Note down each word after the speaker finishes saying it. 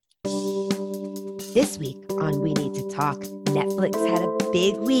This week on We Need to Talk, Netflix had a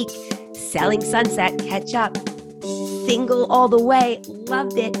big week. Selling Sunset, catch up. Single all the way,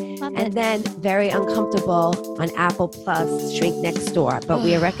 loved it. And then Very Uncomfortable on Apple Plus, Shrink Next Door. But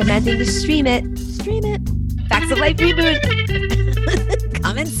we are recommending to stream it. Stream it. Facts of Life reboot.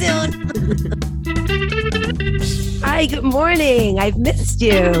 Coming soon. Hi, good morning. I've missed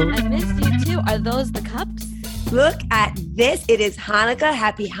you. I missed you too. Are those the cups? Look at this. It is Hanukah.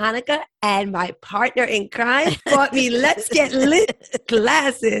 Happy Hanukah. And my partner in crime bought me Let's Get Lit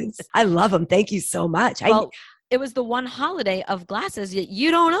glasses. I love them. Thank you so much. Well, it was the one holiday of glasses that you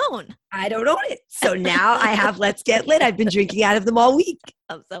don't own. I don't own it. So now I have Let's Get Lit. I've been drinking out of them all week.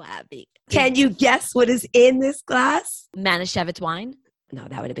 I'm so happy. Can you guess what is in this glass? Manischewitz wine? No,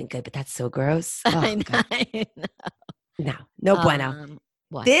 that would have been good, but that's so gross. I know. No bueno.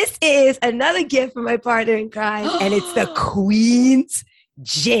 What? This is another gift from my partner in crime, and it's the Queen's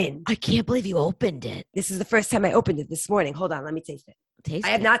Gin. I can't believe you opened it. This is the first time I opened it this morning. Hold on, let me taste it. Taste I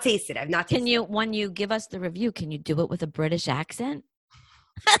have it. not tasted it. I've not tasted Can you, when you give us the review, can you do it with a British accent?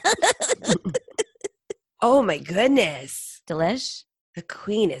 Oh my goodness. Delish. The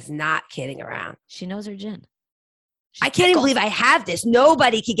Queen is not kidding around. She knows her gin. I can't even believe I have this.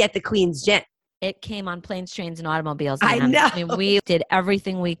 Nobody could get the Queen's Gin. It came on planes, trains, and automobiles. I know. I mean, we did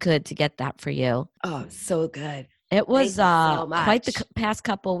everything we could to get that for you. Oh, so good. It was Thank you so quite the much. past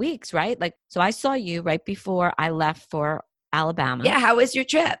couple of weeks, right? Like, so I saw you right before I left for Alabama. Yeah, how was your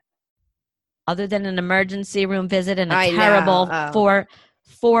trip? Other than an emergency room visit and a I know. terrible Oh.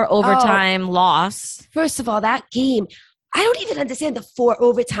 four overtime loss. First of all, that game, I don't even understand the 4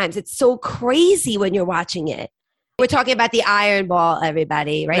 overtimes. It's so crazy when you're watching it. We're talking about the Iron Ball,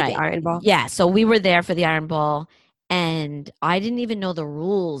 everybody, right? The Iron Ball. Yeah. So we were there for the Iron Ball, and I didn't even know the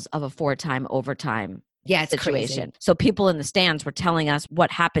rules of a 4-time overtime Yeah, it's situation. crazy. So people in the stands were telling us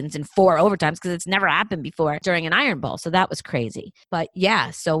what happens in 4 overtimes because it's never happened before during an Iron Bowl. So that was crazy. But yeah,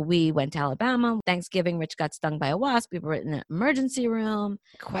 so we went to Alabama. Thanksgiving, Rich got stung by a wasp. We were in the emergency room.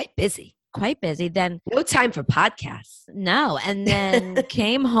 Quite busy. Quite busy. Then No time for podcasts. no. And then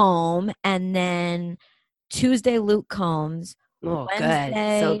came home, and then Tuesday, Luke Combs. Oh, Wednesday,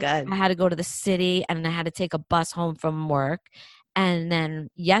 good. So good. I had to go to the city, and I had to take a bus home from work. And then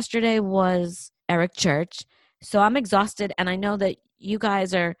yesterday was Eric Church. So I'm exhausted, and I know that you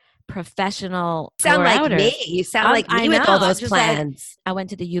guys are professional. Sound like routers. me. You sound like I me with know. all those I'm just like, plans. I went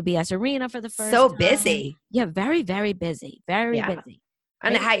to the UBS Arena for the first So time. busy. Yeah, very, very busy. Very Yeah. busy. I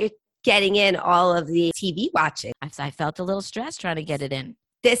don't know how you're getting in all of the TV watching. I felt a little stressed trying to get it in.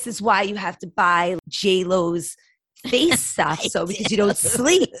 This is why you have to buy J-Lo's face stuff, because you don't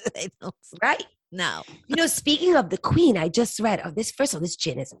sleep, I don't sleep. right? No. You know, speaking of the Queen, I just read, this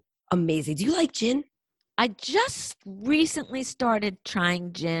gin is amazing. Do you like gin? I just recently started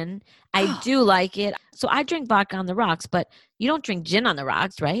trying gin. I do like it. So I drink vodka on the rocks, but you don't drink gin on the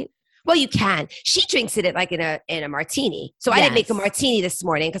rocks, right? Well, you can. She drinks it like in a martini. So I didn't make a martini this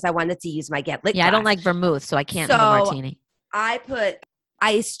morning because I wanted to use my Get Lit Yeah, I don't glass. like vermouth, so I can't have a martini. I put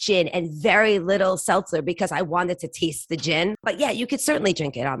iced gin and very little seltzer because I wanted to taste the gin. But yeah, you could certainly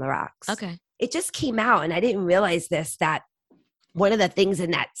drink it on the rocks. Okay. It just came out, and I didn't realize this, that one of the things in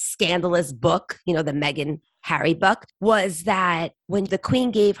that scandalous book, you know, the Meghan Harry book, was that when the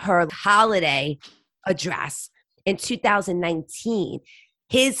Queen gave her holiday address in 2019,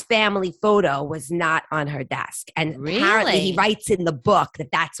 his family photo was not on her desk. And apparently he writes in the book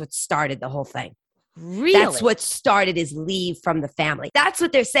that that's what started the whole thing. Really? That's what started his leave from the family. That's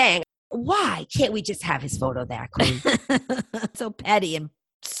what they're saying. Why can't we just have his photo there, Queen? So petty and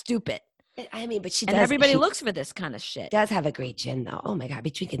stupid. I mean, but she And does. everybody she looks for this kind of shit. does have a great gin, though. Oh my God, I've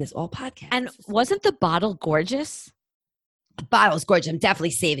been drinking this all podcast. And wasn't the bottle gorgeous? The bottle's gorgeous. I'm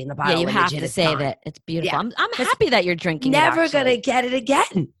definitely saving the bottle. Yeah, you when the have gin to is save gone. it. It's beautiful. Yeah. I'm happy that you're drinking Never it, gonna actually. get it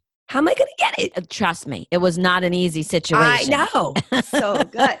again. How am I gonna get it? Trust me, it was not an easy situation. I know. So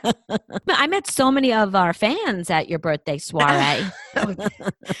good. I met so many of our fans at your birthday soiree.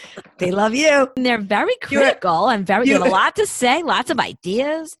 They love you. And they're very critical and they have a lot to say, lots of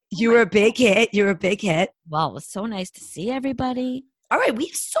ideas. You were a big hit. You're a big hit. Well, it was so nice to see everybody. All right, we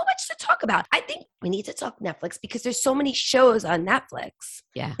have so much to talk about. I think we need to talk Netflix because there's so many shows on Netflix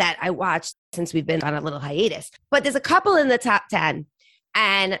that I watched since we've been on a little hiatus. But there's a couple in the top 10.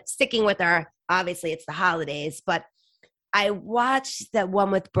 And sticking with obviously it's the holidays, but I watched that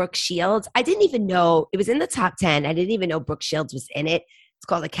one with Brooke Shields. I didn't even know it was in the top 10. I didn't even know Brooke Shields was in it. It's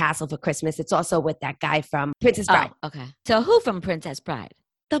called A Castle for Christmas. It's also with that guy from Princess Bride. Oh, okay. So who from Princess Bride?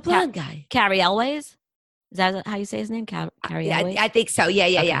 The blonde guy. Carrie Elways? Is that how you say his name? Carrie Yeah, Elway? I think so. Yeah,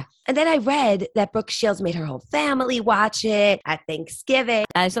 Okay. yeah. And then I read that Brooke Shields made her whole family watch it at Thanksgiving.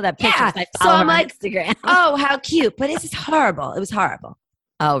 I saw that picture. Yeah. I So follow I'm her on like, Instagram. oh, how cute. But it's just horrible. It was horrible.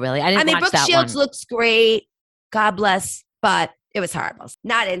 Oh, really? I didn't watch Brooke that Shields one. looks great. God bless. But it was horrible.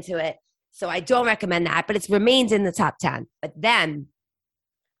 Not into it. So I don't recommend that. But it remains in the top 10. But then,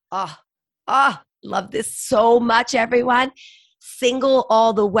 love this so much, everyone. Single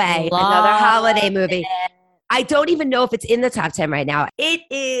All the Way. Another holiday movie. I don't even know if it's in the top 10 right now. It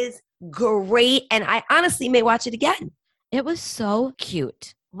is great. And I honestly may watch it again. It was so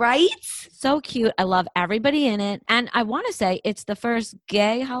cute. Right? So cute. I love everybody in it. And I want to say it's the first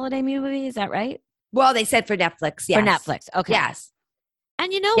gay holiday movie. Is that right? Well, they said for Netflix. Yes. For Netflix. Okay. Yes.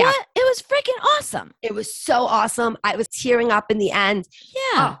 And you know what? It was freaking awesome. It was so awesome. I was tearing up in the end.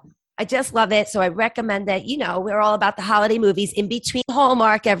 Yeah. Oh, I just love it. So I recommend that, we're all about the holiday movies in between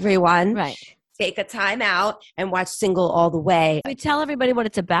Hallmark, everyone. Right. Take a time out and watch Single All the Way. We tell everybody what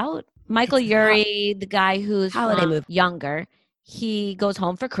it's about. Michael Urie, the guy who's holiday movie. Younger, he goes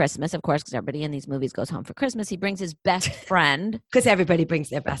home for Christmas, of course, because everybody in these movies goes home for Christmas. He brings his best friend. Because everybody brings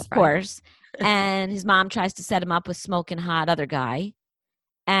their best friend. Of course. And his mom tries to set him up with smoking hot other guy.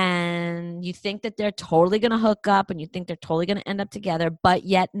 And you think that they're totally going to hook up and you think they're totally going to end up together, but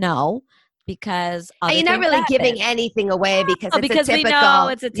yet no. Because you're not really giving anything away because it's because a typical, we know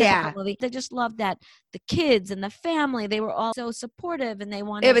it's a typical movie. They just love that the kids and the family, they were all so supportive and they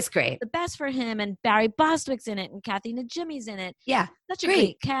wanted it was great. The best for him, and Barry Bostwick's in it and Kathy Najimy's in it. Yeah. Such a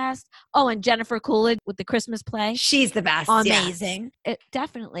great cast. Oh, and Jennifer Coolidge with the Christmas play. She's the best. Amazing. Yeah. It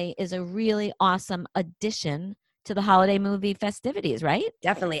definitely is a really awesome addition to the holiday movie festivities, right?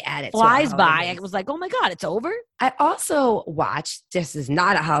 Definitely add it. Flies by. I was like, oh my God, it's over. I also watched, this is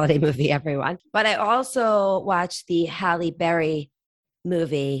not a holiday movie, everyone, but I also watched the Halle Berry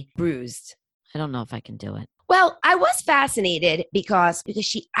movie, Bruised. I don't know if I can do it. Well, I was fascinated because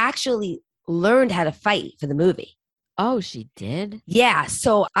she actually learned how to fight for the movie. Oh, she did? Yeah.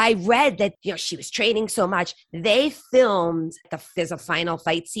 So I read that, she was training so much. They filmed, there's a final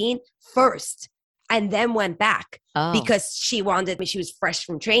fight scene first. And then went back because she was fresh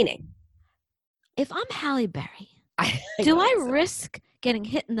from training. If I'm Halle Berry, do I risk getting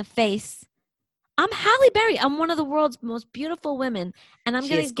hit in the face? I'm Halle Berry. I'm one of the world's most beautiful women, and I'm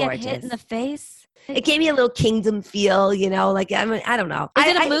going to get hit in the face. It gave me a little Kingdom feel, like, I don't know. Is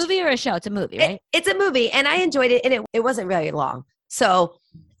it a movie or a show? It's a movie, right? It's a movie, and I enjoyed it, and it wasn't very long. So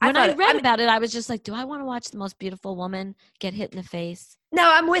when I read about it, I was just like, do I want to watch the most beautiful woman get hit in the face? No,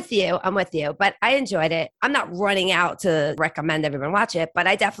 I'm with you. But I enjoyed it. I'm not running out to recommend everyone watch it, but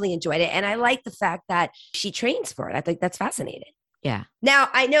I definitely enjoyed it. And I like the fact that she trains for it. I think that's fascinating. Yeah. Now,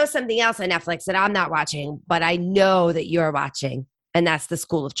 I know something else on Netflix that I'm not watching, but I know that you're watching, and that's The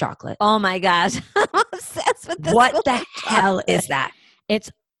School of Chocolate. Oh, my gosh. I'm obsessed with this. What the hell is that? It's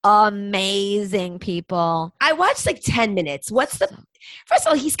amazing, people. I watched like 10 minutes. First of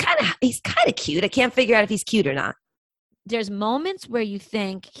all, he's kind of cute. I can't figure out if he's cute or not. There's moments where you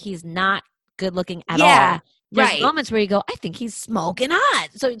think he's not good looking at all. There's moments where you go, I think he's smoking hot.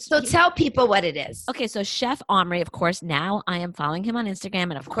 So tell people what it is. Okay, so Chef Omri, of course, now I am following him on Instagram,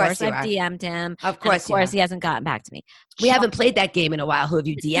 and of course I've DM'd him. Of course he hasn't gotten back to me. We haven't played that game in a while. Who have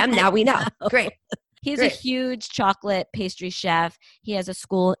you DM'd? Now we know. Great. He's a huge chocolate pastry chef. He has a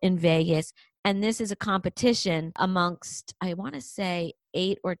school in Vegas, and this is a competition amongst, I want to say,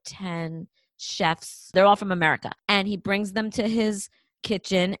 8 or 10 chefs. They're all from America, and he brings them to his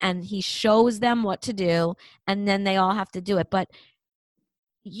kitchen and he shows them what to do, and then they all have to do it. But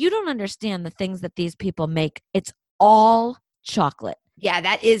you don't understand the things that these people make. It's all chocolate. Yeah,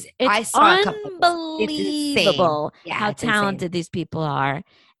 that is. I saw unbelievable how talented these people are.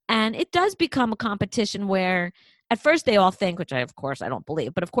 And it does become a competition where at first they all think, which of course I don't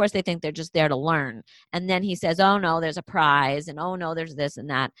believe, but of course they think they're just there to learn. And then he says, oh no, there's a prize, and oh no, there's this and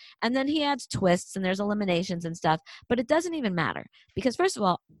that. And then he adds twists and there's eliminations and stuff, but it doesn't even matter because first of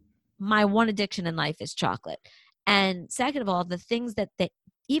all, my one addiction in life is chocolate. And second of all, the things that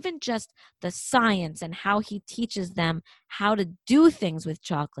even just the science and how he teaches them how to do things with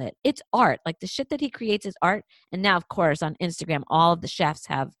chocolate, it's art. Like the shit that he creates is art. And now, of course, on Instagram, all of the chefs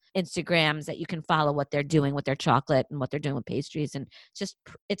have Instagrams that you can follow what they're doing with their chocolate and what they're doing with pastries. And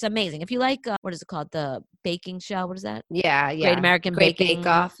it's amazing. If you like, what is it called? The baking show. What is that? Yeah. Great American Baking. Bake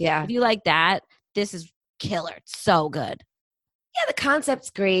Off. Yeah. If you like that, this is killer. It's so good. Yeah, the concept's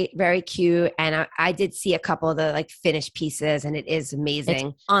great, very cute, and I did see a couple of the finished pieces, and it is amazing.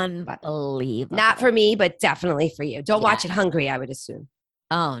 It's unbelievable. Not for me, but definitely for you. Don't watch it hungry, I would assume.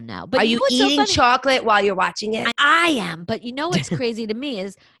 Oh, no. But Are you eating chocolate while you're watching it? I am. But you know what's crazy to me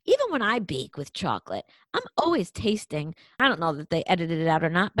is even when I bake with chocolate, I'm always tasting. I don't know that they edited it out or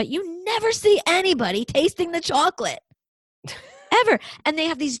not, but you never see anybody tasting the chocolate. Ever. And they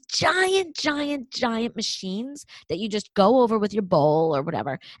have these giant machines that you just go over with your bowl or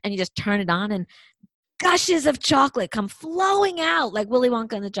whatever, and you just turn it on and gushes of chocolate come flowing out like Willy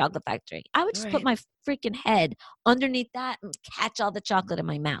Wonka in the Chocolate Factory. I would just put my freaking head underneath that and catch all the chocolate in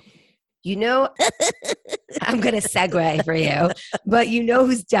my mouth. You know, I'm going to segue for you, but you know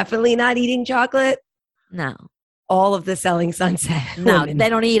who's definitely not eating chocolate? No. All of the Selling Sunset No, women. They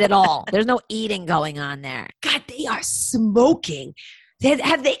don't eat at all. There's no eating going on there. God, they are smoking.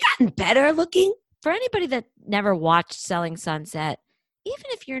 Have they gotten better looking? For anybody that never watched Selling Sunset, even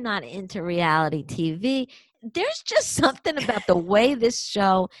if you're not into reality TV, there's just something about the way this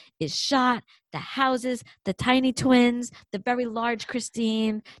show is shot, the houses, the tiny twins, the very large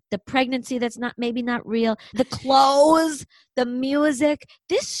Christine, the pregnancy that's maybe not real, the clothes, the music.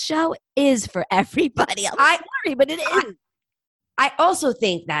 This show is for everybody. I'm sorry, but it is. I also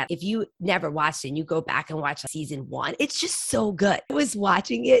think that if you never watched it and you go back and watch season 1, it's just so good. I was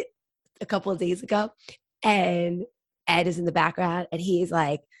watching it a couple of days ago and Ed is in the background and he's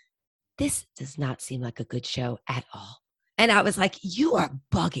like, this does not seem like a good show at all. And I was like, you are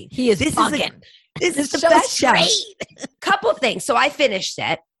bugging. He is bugging. This is the best show. Couple things. So I finished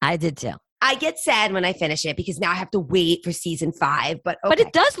it. I did too. I get sad when I finish it because now I have to wait for season 5. But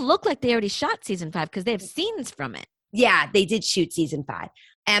it does look like they already shot season 5 because they have scenes from it. Yeah, they did shoot season 5.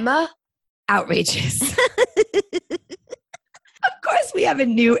 Emma, outrageous. Of course, we have a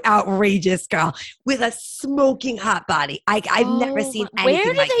new outrageous girl with a smoking hot body. I've never seen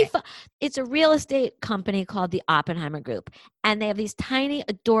anything like it. It's a real estate company called the Oppenheimer Group, and they have these tiny,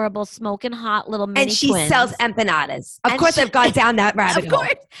 adorable, smoking hot little mini twins. And she twins. sells empanadas. Of course, I've gone down that rabbit hole.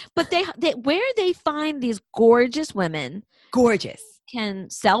 But they where they find these gorgeous women, can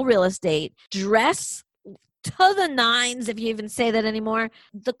sell real estate, dress to the nines, if you even say that anymore.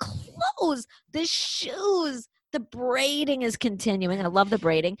 The clothes, the shoes. The braiding is continuing. I love the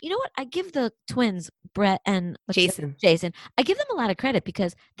braiding. You know what? I give the twins, Brett and Jason, I give them a lot of credit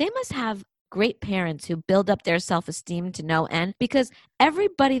because they must have great parents who build up their self-esteem to no end because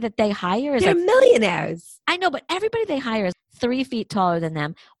everybody that they hire is they're millionaires. I know, but everybody they hire is 3 feet taller than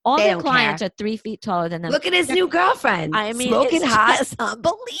them. All their clients are 3 feet taller than them. Look at his new girlfriend. I mean, smoking hot. It's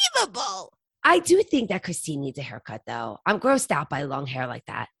unbelievable. I do think that Christine needs a haircut, though. I'm grossed out by long hair like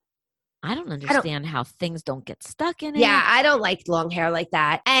that. I don't understand how things don't get stuck in it. Yeah, I don't like long hair like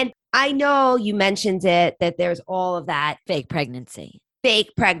that. And I know you mentioned it, that there's all of that fake pregnancy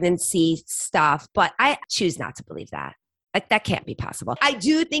stuff, but I choose not to believe that. Like, that can't be possible. I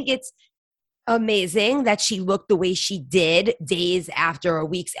do think it's amazing that she looked the way she did days after or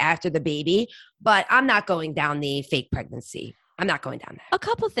weeks after the baby, but I'm not going down the fake pregnancy. I'm not going down that. A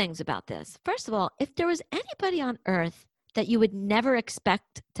couple things about this. First of all, if there was anybody on earth that you would never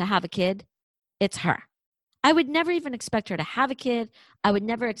expect to have a kid, it's her. I would never even expect her to have a kid. I would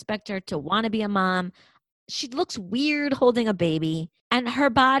never expect her to want to be a mom. She looks weird holding a baby, and her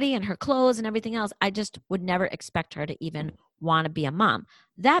body and her clothes and everything else, I just would never expect her to even want to be a mom.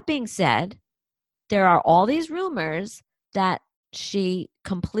 That being said, there are all these rumors that she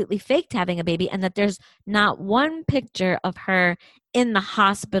completely faked having a baby and that there's not one picture of her in the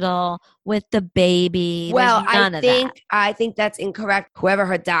hospital with the baby. Well, I think that's incorrect. Whoever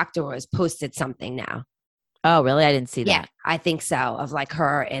her doctor was posted something now. Oh, really? I didn't see that. Yeah, I think so, of like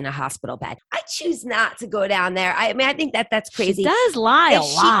her in a hospital bed. I choose not to go down there. I mean, I think that's crazy. She does lie a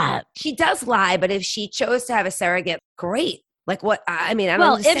lot. She does lie, but if she chose to have a surrogate, great. Like what? I mean, I don't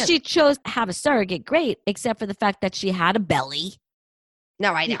understand. If she chose to have a surrogate, great, except for the fact that she had a belly.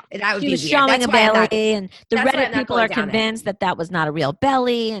 No, I know. That would be weird. She was showing a belly, and the Reddit people are convinced that was not a real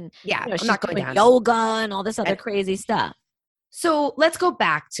belly. And yeah, she's doing yoga and all this other crazy stuff. So let's go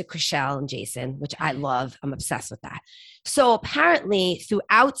back to Chrishell and Jason, which I love. I'm obsessed with that. So apparently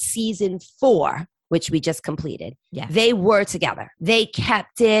throughout season 4, which we just completed, they were together. They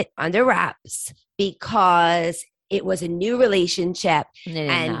kept it under wraps because it was a new relationship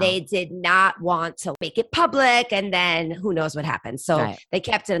and they did not want to make it public. And then who knows what happened. So they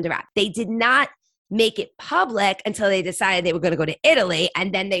kept it under wraps. They did not make it public until they decided they were going to go to Italy.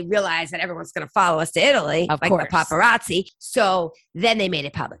 And then they realized that everyone's going to follow us to Italy, of course. The paparazzi. So then they made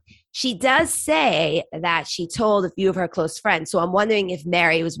it public. She does say that she told a few of her close friends. So I'm wondering if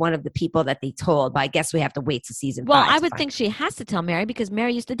Mary was one of the people that they told, but I guess we have to wait till season 5. Well, I would think she has to tell Mary because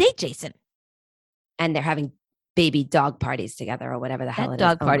Mary used to date Jason. And they're having baby dog parties together or whatever the hell it is.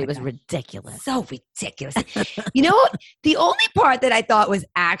 That dog party was ridiculous. So ridiculous. You know, the only part that I thought was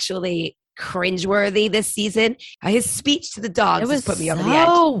actually cringeworthy this season, his speech to the dogs just put me over the edge.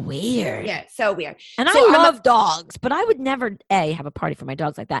 So weird. Yeah, so weird. And I love dogs, but I would never, A, have a party for my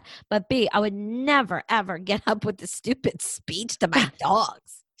dogs like that. But B, I would never, ever get up with the stupid speech to my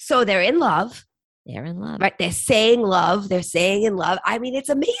dogs. So they're in love. They're in love. Right. They're saying love. They're saying in love. I mean, it's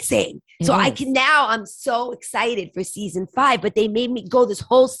amazing. I'm so excited for season 5, but they made me go this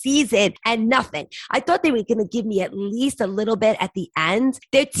whole season and nothing. I thought they were going to give me at least a little bit at the end.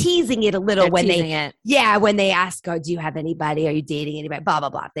 They're teasing it a little when they ask her, do you have anybody? Are you dating anybody? Blah, blah,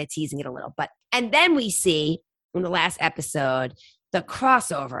 blah. They're teasing it a little. And then we see in the last episode, the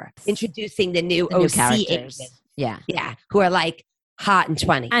crossover introducing the new OC characters. Yeah. Who are like, hot and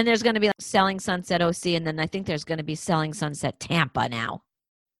 20. And there's going to be like Selling Sunset OC, and then I think there's going to be Selling Sunset Tampa now.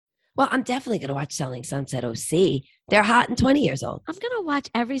 Well, I'm definitely going to watch Selling Sunset OC. They're hot and 20 years old. I'm going to watch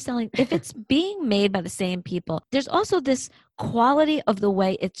every Selling. If it's being made by the same people, there's also this quality of the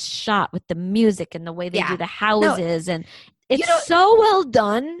way it's shot with the music and the way they do the houses. And it's so well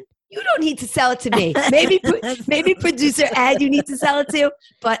done. You don't need to sell it to me. Maybe producer Ed, you need to sell it to.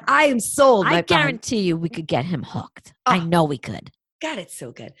 But I am sold. I guarantee you we could get him hooked. I know we could. God, it's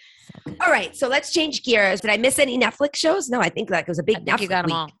so good. All right, so let's change gears. Did I miss any Netflix shows? No, I think that was a big Netflix you got them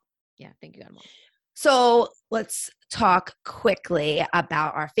week. all. Yeah, I think you got them all. So let's talk quickly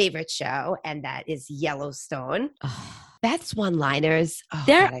about our favorite show, and that is Yellowstone. Beth's one-liners.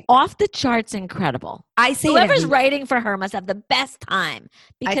 They're off the charts incredible. I say whoever's writing for her must have the best time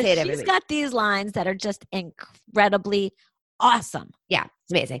because she's got these lines that are just incredibly awesome. Yeah,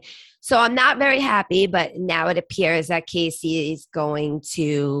 it's amazing. So I'm not very happy, but now it appears that Casey is going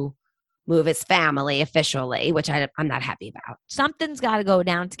to move his family officially, which I'm not happy about. Something's got to go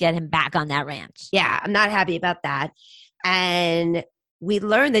down to get him back on that ranch. Yeah, I'm not happy about that. And we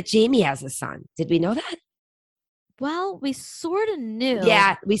learned that Jamie has a son. Did we know that? Well, we sort of knew.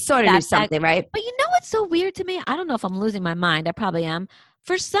 Yeah, we sort of knew something, right? But you know what's so weird to me? I don't know if I'm losing my mind. I probably am.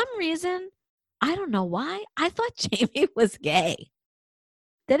 For some reason, I don't know why, I thought Jamie was gay.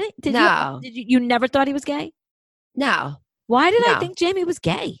 Did it? No. You never thought he was gay? No. Why did I think Jamie was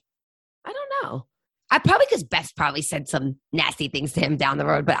gay? I don't know. Because Beth probably said some nasty things to him down the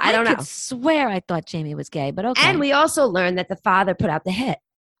road, but I don't know. I swear I thought Jamie was gay, but okay. And we also learned that the father put out the hit.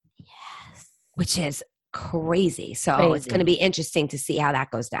 Yes. Which is crazy. So it's going to be interesting to see how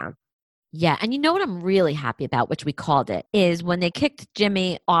that goes down. Yeah. And you know what I'm really happy about, which we called it, is when they kicked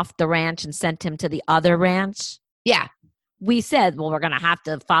Jimmy off the ranch and sent him to the other ranch. Yeah. We said, well, we're going to have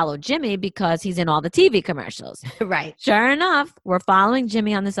to follow Jimmy because he's in all the TV commercials. Right. Sure enough, we're following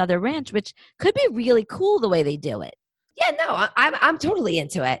Jimmy on this other ranch, which could be really cool the way they do it. Yeah, no, I'm totally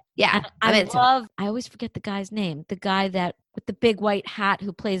into it. Yeah, I'm into it. I always forget the guy's name. The guy that with the big white hat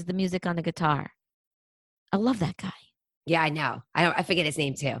who plays the music on the guitar. I love that guy. Yeah, I know. I forget his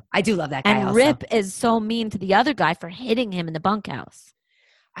name too. I do love that guy. And also. Rip is so mean to the other guy for hitting him in the bunkhouse.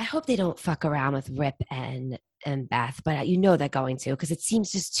 I hope they don't fuck around with Rip and Beth, but you know they're going to because it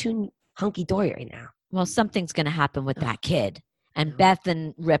seems just too hunky-dory right now. Well, something's going to happen with that kid. And Beth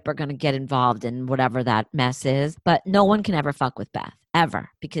and Rip are going to get involved in whatever that mess is. But no one can ever fuck with Beth, ever,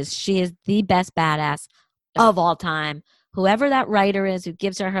 because she is the best badass of all time. Whoever that writer is who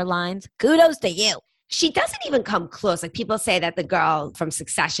gives her lines, kudos to you. She doesn't even come close. Like people say that the girl from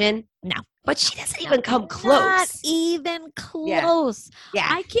Succession. No. But she doesn't even come close. Not even close. Yeah.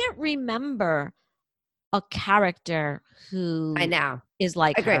 I can't remember a character who is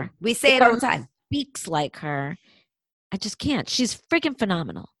like her. We say it all the time. Speaks like her. I just can't. She's freaking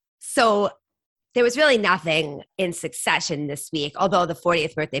phenomenal. So there was really nothing in Succession this week, although the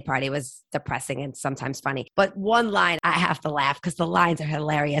 40th birthday party was depressing and sometimes funny. But one line, I have to laugh because the lines are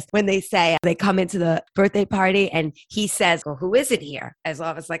hilarious. When they say they come into the birthday party and he says, well, who is it here? As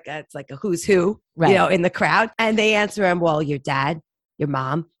long as it's like a who's who, in the crowd. And they answer him, well, your dad, your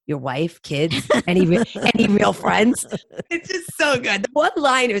mom, your wife, kids, any real friends. It's just so good. The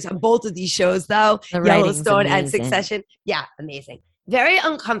one-liners on both of these shows, though, Yellowstone and Succession. Yeah, amazing. Very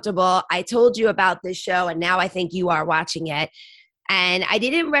uncomfortable. I told you about this show, and now I think you are watching it. And I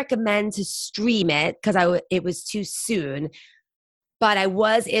didn't recommend to stream it because it was too soon. But I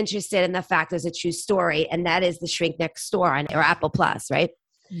was interested in the fact there's a true story, and that is The Shrink Next Door on or Apple Plus, right?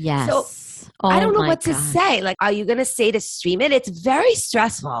 Yes. So I don't know what to say. Like, are you going to say to stream it? It's very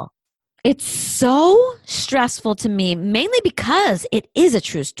stressful. It's so stressful to me, mainly because it is a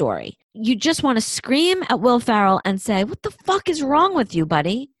true story. You just want to scream at Will Ferrell and say, what the fuck is wrong with you,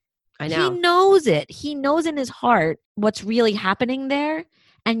 buddy? I know. He knows it. He knows in his heart what's really happening there.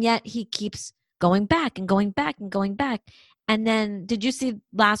 And yet he keeps going back and going back and going back. And then did you see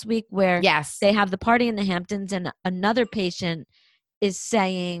last week where they have the party in the Hamptons and another patient is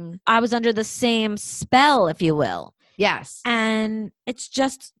saying, I was under the same spell, if you will. Yes. And it's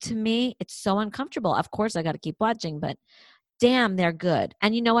just, to me, it's so uncomfortable. Of course, I got to keep watching, but damn, they're good.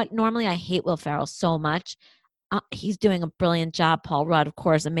 And you know what? Normally, I hate Will Ferrell so much. He's doing a brilliant job. Paul Rudd, of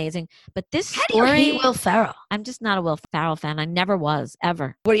course, amazing. But this story, how do you hate Will Ferrell? I'm just not a Will Ferrell fan. I never was,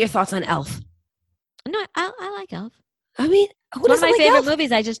 ever. What are your thoughts on Elf? No, I like Elf. I mean, it's one of my favorite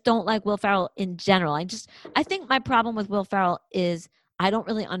movies. I just don't like Will Ferrell in general. I think my problem with Will Ferrell is I don't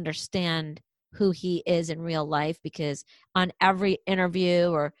really understand who he is in real life, because on every interview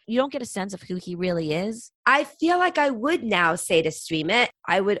or you don't get a sense of who he really is. I feel like I would now say to stream it.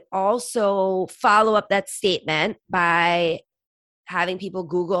 I would also follow up that statement by having people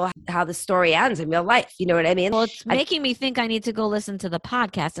Google how the story ends in real life. You know what I mean? Well, it's making me think I need to go listen to the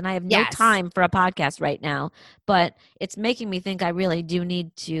podcast, and I have no time for a podcast right now, but it's making me think I really do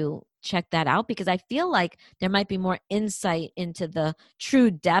need to check that out, because I feel like there might be more insight into the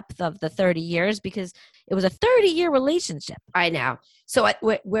true depth of the 30 years, because it was a 30-year relationship. I know. So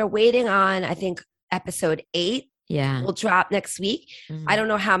we're waiting on, I think, episode 8. Yeah. Will drop next week. Mm-hmm. I don't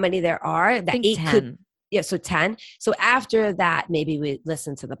know how many there are. That 8 10. So 10. So after that, maybe we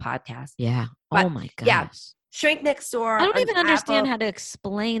listen to the podcast. Yeah. Oh my gosh. Yeah. Shrink Next Door. I don't even understand how to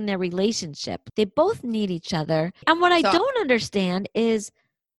explain their relationship. They both need each other. And what I don't understand is,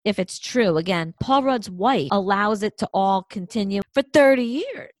 if it's true, again, Paul Rudd's wife allows it to all continue for 30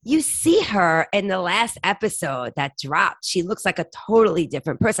 years. You see her in the last episode that dropped. She looks like a totally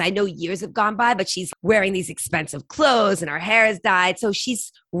different person. I know years have gone by, but she's wearing these expensive clothes and her hair is dyed. So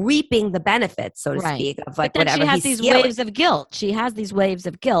she's reaping the benefits, so to speak, of like but then whatever she has he's these waves of guilt. She has these waves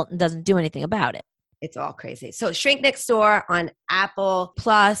of guilt and doesn't do anything about it. It's all crazy. So Shrink Next Door on Apple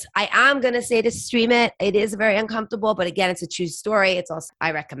Plus. I am going to say to stream it. It is very uncomfortable, but again, it's a true story. It's also, I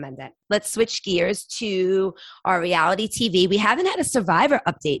recommend it. Let's switch gears to our reality TV. We haven't had a Survivor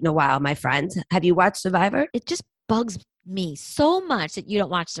update in a while, my friend. Have you watched Survivor? It just bugs me so much that you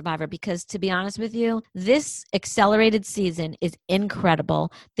don't watch Survivor, because to be honest with you, this accelerated season is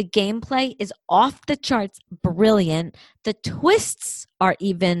incredible. The gameplay is off the charts brilliant. The twists are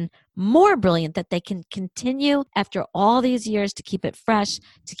even more brilliant, that they can continue after all these years to keep it fresh,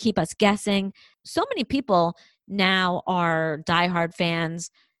 to keep us guessing. So many people now are diehard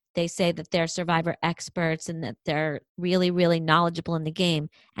fans. They say that they're Survivor experts and that they're really, really knowledgeable in the game.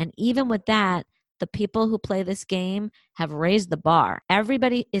 And even with that, the people who play this game have raised the bar.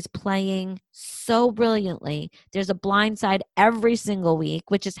 Everybody is playing so brilliantly. There's a blind side every single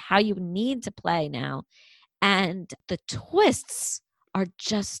week, which is how you need to play now. And the twists are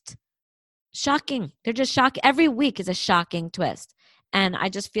just shocking. They're just shocking. Every week is a shocking twist. And I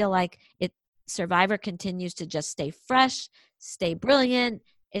just feel like Survivor continues to just stay fresh, stay brilliant.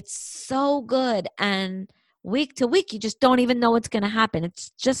 It's so good. And week to week, you just don't even know what's going to happen.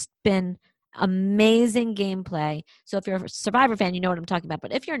 It's just been amazing gameplay. So if you're a Survivor fan, you know what I'm talking about.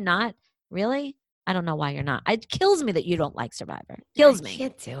 But if you're not, really, I don't know why you're not. It kills me that you don't like Survivor. Kills me. I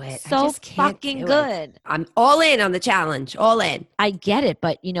can't do it. So I just can't fucking good. I'm all in on the challenge. All in. I get it,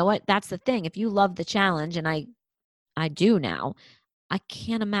 but you know what? That's the thing. If you love the challenge, and I do now, I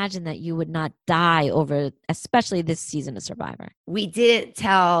can't imagine that you would not die over, especially this season of Survivor. We didn't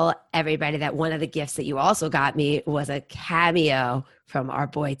tell everybody that one of the gifts that you also got me was a cameo from our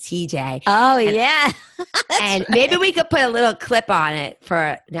boy TJ. Oh, yeah. And maybe we could put a little clip on it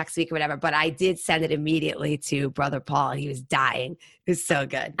for next week or whatever, but I did send it immediately to Brother Paul, and he was dying. It was so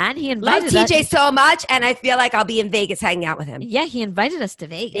good. And he invited Love TJ so much, and I feel like I'll be in Vegas hanging out with him. Yeah, he invited us to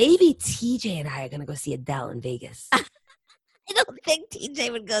Vegas. Maybe TJ and I are going to go see Adele in Vegas. I don't think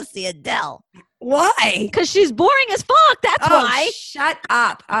TJ would go see Adele. Why? Because she's boring as fuck. That's why. Shut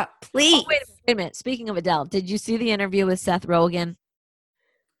up. Please. Oh, wait a minute. Speaking of Adele, did you see the interview with Seth Rogen?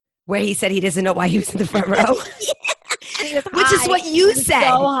 Where he said he doesn't know why he was in the front row? Yeah. Which is what you said.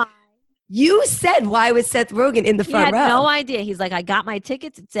 So high. You said, why was Seth Rogen in the front row? He had no idea. He's like, I got my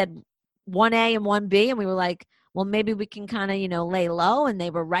tickets. It said 1A and 1B. And we were like, well, maybe we can kind of, lay low. And they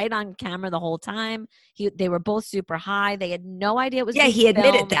were right on camera the whole time. They were both super high. They had no idea it was being he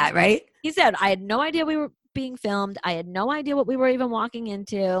admitted filmed. that, right? He said, I had no idea we were being filmed. I had no idea what we were even walking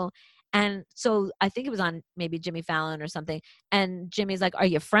into. And so I think it was on maybe Jimmy Fallon or something. And Jimmy's like, are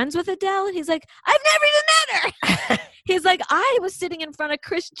you friends with Adele? And he's like, I've never even met her. He's like, I was sitting in front of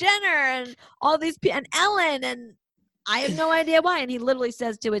Kris Jenner and all these people and Ellen. And I have no idea why. And he literally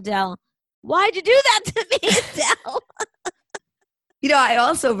says to Adele, why'd you do that to me, Adele? I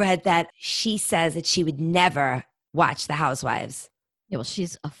also read that she says that she would never watch The Housewives. Yeah, well,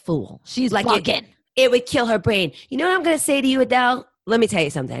 she's a fool. She's like bugging. It would kill her brain. You know what I'm going to say to you, Adele? Let me tell you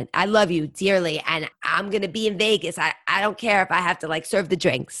something. I love you dearly, and I'm going to be in Vegas. I don't care if I have to like serve the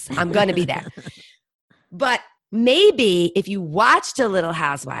drinks. I'm going to be there. But maybe if you watched a Little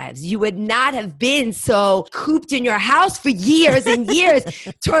Housewives, you would not have been so cooped in your house for years and years,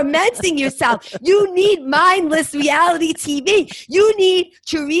 tormenting yourself. You need mindless reality TV. You need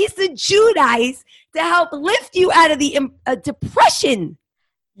Teresa Giudice to help lift you out of the depression.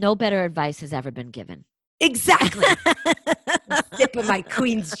 No better advice has ever been given. Exactly. Sipping my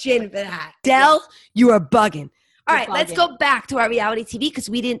queen's gin for that. Adele, you are bugging. All right, let's go back to our reality TV because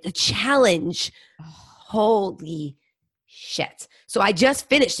we didn't challenge. Holy shit. So I just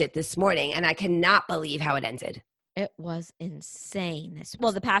finished it this morning and I cannot believe how it ended. It was insane.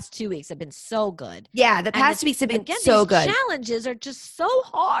 Well, the past 2 weeks have been so good. Yeah, the past weeks have been so good. Challenges are just so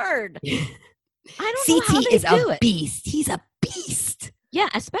hard. I don't know how CT is a beast. He's a beast. Yeah,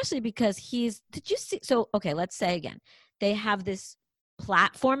 especially because did you see? So, okay, let's say again. They have this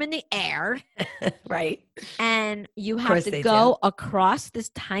platform in the air. Right. And you have to go across this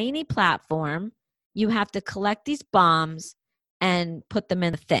tiny platform. You have to collect these bombs and put them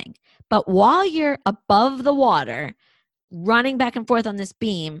in the thing. But while you're above the water, running back and forth on this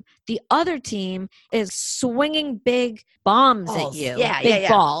beam, the other team is swinging big bombs at you, big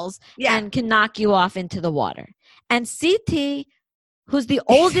balls, and can knock you off into the water. And CT, who's the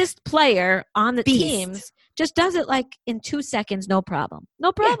oldest player on the teams, just does it like in 2 seconds, no problem.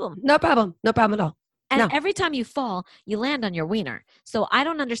 No problem. Yeah, no problem. No problem at all. And every time you fall, you land on your wiener. So I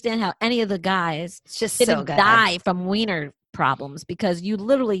don't understand how any of the guys didn't die from wiener problems because you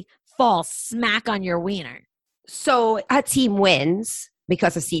literally fall smack on your wiener. So our team wins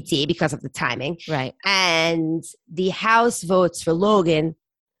because of CT, because of the timing. Right. And the House votes for Logan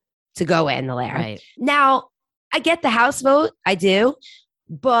to go in the lair. Right. Now, I get the House vote. I do.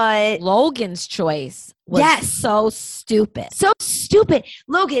 But Logan's choice was so stupid. So stupid.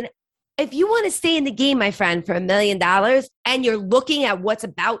 Logan, if you want to stay in the game, my friend, for $1 million and you're looking at what's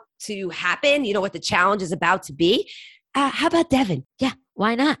about to happen, you know what the challenge is about to be, how about Devin? Yeah,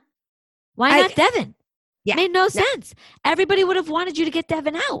 why not? Why not Devin? Yeah. Made no sense. Everybody would have wanted you to get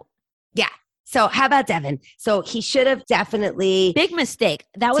Devin out. Yeah. So how about Devin? So he should have definitely big mistake.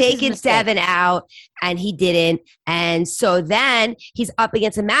 That was taken Devin out, and he didn't. And so then he's up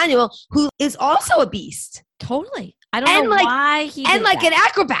against Emmanuel, who is also a beast. Totally. I don't know why he did like that. An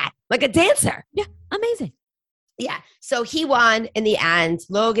acrobat, like a dancer. Yeah, amazing. Yeah. So he won in the end.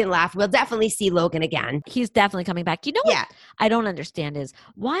 Logan laughed. We'll definitely see Logan again. He's definitely coming back. You know what I don't understand is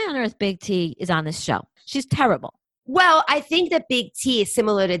why on earth Big T is on this show? She's terrible. Well, I think that Big T is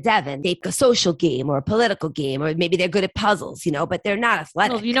similar to Devin. They a social game or a political game, or maybe they're good at puzzles, but they're not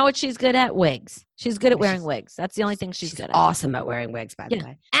athletic. Well, you know what she's good at? Wigs. She's good at wearing wigs. That's the only thing she's good at. Awesome at wearing wigs, by the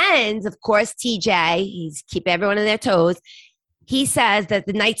way. And, of course, TJ, he's keep everyone on their toes. He says that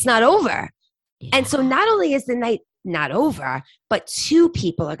the night's not over. Yeah. And so not only is the night not over, but 2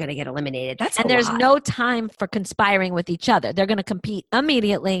 people are going to get eliminated. There's no time for conspiring with each other. They're going to compete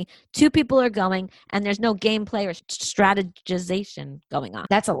immediately. 2 people are going, and there's no gameplay or strategization going on.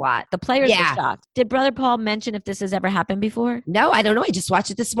 That's a lot. The players are shocked. Did Brother Paul mention if this has ever happened before? No, I don't know. I just watched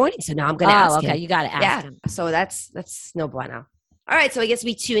it this morning, so now I'm going to ask him. Okay, you got to ask him. So that's no bueno. All right, so I guess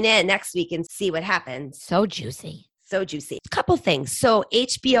we tune in next week and see what happens. So juicy. So juicy. A couple things. So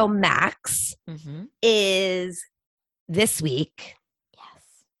HBO Max is this week.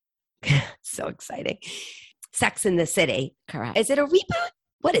 Yes. So exciting. Sex in the City. Correct. Is it a reboot?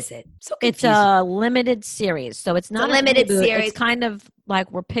 What is it? So it's a limited series. So it's not a limited series. It's kind of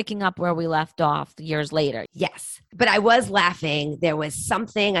like we're picking up where we left off years later. Yes. But I was laughing. There was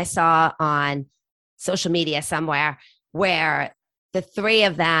something I saw on social media somewhere where the 3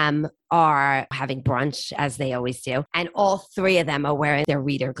 of them are having brunch, as they always do, and all 3 of them are wearing their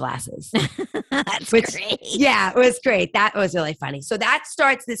reader glasses. That's great. Yeah, it was great. That was really funny. So that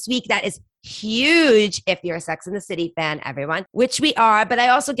starts this week. That is huge if you're a Sex and the City fan, everyone, which we are. But I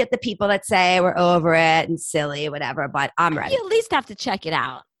also get the people that say we're over it and silly, whatever, but I'm ready. You at least have to check it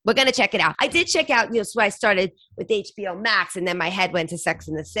out. We're going to check it out. I did check out, so I started with HBO Max and then my head went to Sex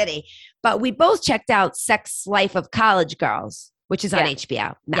and the City. But we both checked out Sex Life of College Girls, which is on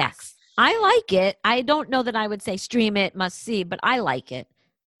HBO Max. Yes. I like it. I don't know that I would say stream it, must see, but I like it.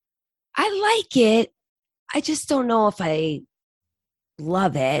 I like it. I just don't know if I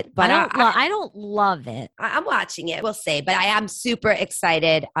love it. But I don't love it. I'm watching it. We'll see. But I am super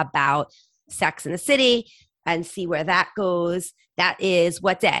excited about Sex and the City and see where that goes. That is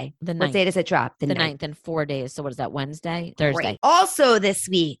what day? The 9th. What day does it drop? The 9th in 4 days. So what is that, Wednesday? Thursday. Great. Also this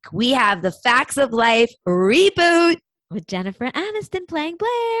week, we have the Facts of Life reboot. With Jennifer Aniston playing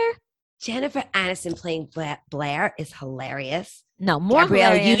Blair. Jennifer Aniston playing Blair is hilarious. No, more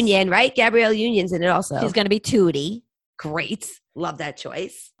Gabrielle hilarious. Union, right? Gabrielle Union's in it also. She's going to be Tootie. Great. Love that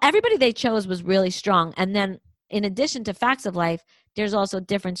choice. Everybody they chose was really strong. And then in addition to Facts of Life, there's also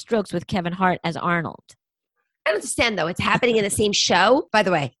Different Strokes with Kevin Hart as Arnold. I don't understand, though. It's happening in the same show. By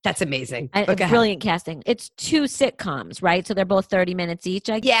the way, that's amazing. Brilliant casting. It's 2 sitcoms, right? So they're both 30 minutes each.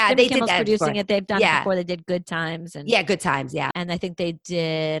 Yeah, Jimmy they Kimmel's did that producing before. it. They've done it before. They did Good Times. And yeah, Good Times, yeah. And I think they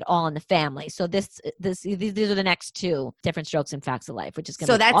did All in the Family. So these are the next 2, Different Strokes and Facts of Life, which is going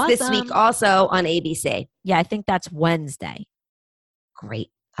to be awesome. This week also on ABC. Yeah, I think that's Wednesday.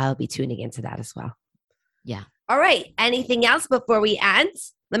 Great. I'll be tuning into that as well. Yeah. All right. Anything else before we end?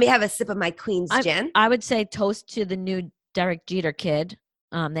 Let me have a sip of my Queen's gin. I would say toast to the new Derek Jeter kid.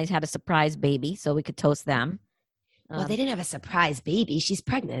 They had a surprise baby, so we could toast them. Well, they didn't have a surprise baby. She's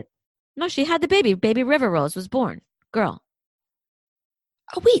pregnant. No, she had the baby. Baby River Rose was born. Girl.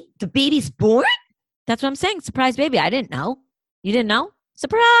 Oh, wait. The baby's born? That's what I'm saying. Surprise baby. I didn't know. You didn't know?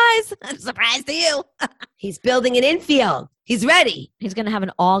 Surprise. Surprise to you. He's building an infield. He's ready. He's going to have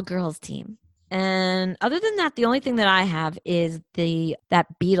an all-girls team. And other than that, the only thing that I have is that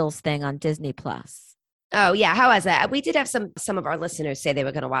Beatles thing on Disney Plus. Oh, yeah. How was that? We did have some of our listeners say they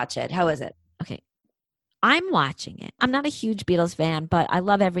were going to watch it. How is it? Okay. I'm watching it. I'm not a huge Beatles fan, but I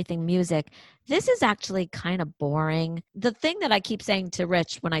love everything music. This is actually kind of boring. The thing that I keep saying to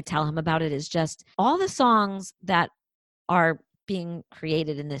Rich when I tell him about it is just all the songs that are being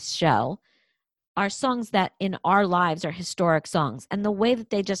created in this show are songs that in our lives are historic songs. And the way that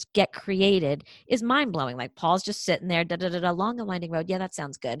they just get created is mind-blowing. Like Paul's just sitting there, da-da-da-da, long and winding road. Yeah, that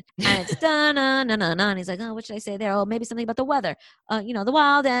sounds good. And it's da-na-na-na-na. And he's like, oh, what should I say there? Oh, maybe something about the weather. The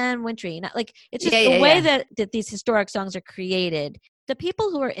wild and wintry. Like, it's just the way that these historic songs are created. The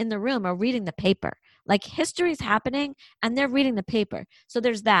people who are in the room are reading the paper. Like history's happening and they're reading the paper. So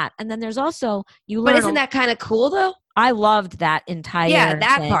there's that. And then there's also, But isn't that kind of cool though? I loved that entire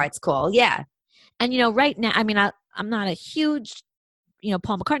thing. Part's cool. Yeah. And, right now, I mean, I'm not a huge,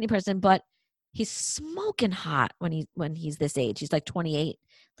 Paul McCartney person, but he's smoking hot when he's this age. He's like 28.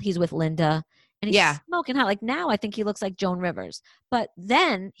 He's with Linda and he's smoking hot. Like now I think he looks like Joan Rivers, but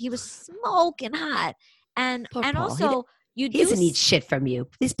then he was smoking hot. And Paul. Also he doesn't need shit from you.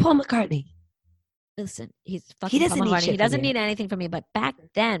 He's Paul McCartney. Listen, he's fucking Paul McCartney. He doesn't need anything from me, but back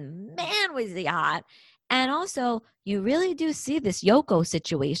then, man, was he hot. And also you really do see this Yoko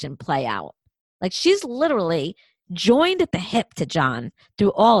situation play out. Like she's literally joined at the hip to John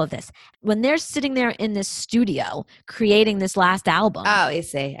through all of this. When they're sitting there in this studio creating this last album. Oh, I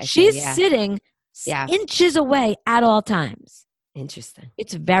see. She's sitting inches away at all times. Interesting.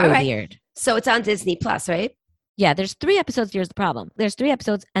 It's very weird. So it's on Disney Plus, right? Yeah, there's 3 episodes. Here's the problem. There's 3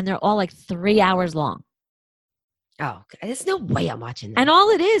 episodes and they're all like 3 hours long. Oh, there's no way I'm watching that. And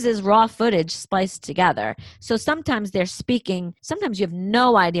all it is raw footage spliced together. So sometimes they're speaking. Sometimes you have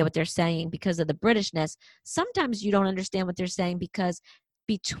no idea what they're saying because of the Britishness. Sometimes you don't understand what they're saying because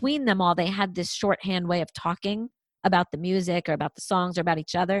between them all, they had this shorthand way of talking about the music or about the songs or about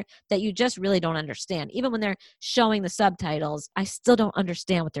each other that you just really don't understand. Even when they're showing the subtitles, I still don't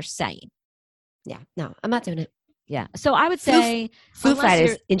understand what they're saying. Yeah, no, I'm not doing it. Yeah. So I would say Foo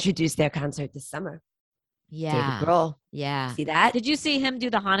Fighters introduced their concert this summer. Yeah. David Grohl. Yeah. See that? Did you see him do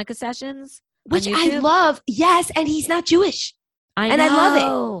the Hanukkah sessions? Which I love. Yes. And he's not Jewish. I love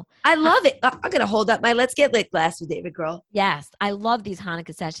it. I love it. I'm going to hold up my Let's Get Lit glass with David Grohl. Yes. I love these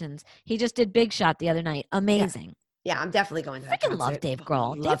Hanukkah sessions. He just did Big Shot the other night. Amazing. Yeah, I'm definitely going to that concert. Love Dave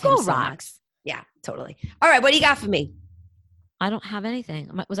Grohl. Love Dave Grohl so rocks. Yeah, totally. All right. What do you got for me? I don't have anything.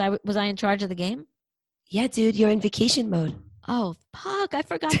 Was I in charge of the game? Yeah, dude. You're in vacation mode. Oh, fuck. I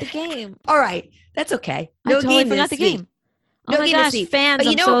forgot the game. All right. That's okay. No I totally forgot the game. Oh my gosh, fans,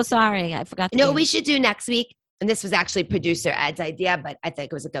 I'm so sorry. I forgot the game. What we should do next week, and this was actually producer Ed's idea, but I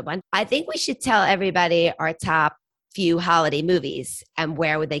think it was a good one. I think we should tell everybody our top few holiday movies and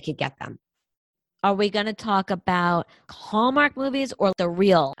where they could get them. Are we going to talk about Hallmark movies or the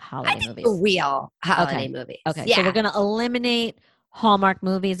real holiday movies? The real holiday movies. Okay. Yeah. So we're going to eliminate Hallmark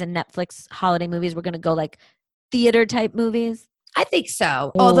movies and Netflix holiday movies. We're going to go like theater type movies. I think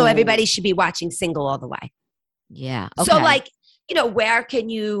so. Although everybody should be watching Single all the way. Yeah. Okay. So like, where can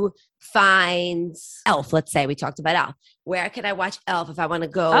you find Elf? Let's say we talked about Elf. Where can I watch Elf if I want to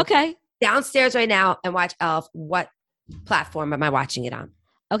go downstairs right now and watch Elf? What platform am I watching it on?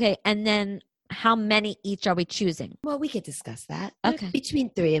 Okay. And then how many each are we choosing? Well, we could discuss that. Okay. Between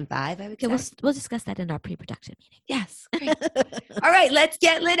 3 and 5, I would say. We'll discuss that in our pre-production meeting. Yes. Great. All right. Let's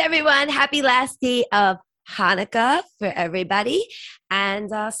get lit, everyone. Happy last day of Hanukkah for everybody.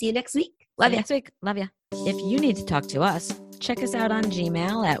 And I'll see you next week. Love you. Next week. Love you. If you need to talk to us, check us out on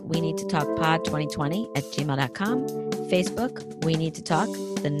Gmail at we need to talk pod 2020@gmail.com. Facebook, we need to talk,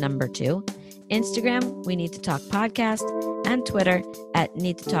 the number 2. Instagram, we need to talk podcast, and Twitter at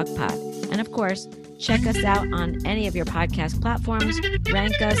need to talk pod. And of course, check us out on any of your podcast platforms.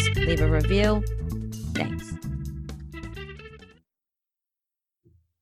 Rank us, leave a review. Thanks.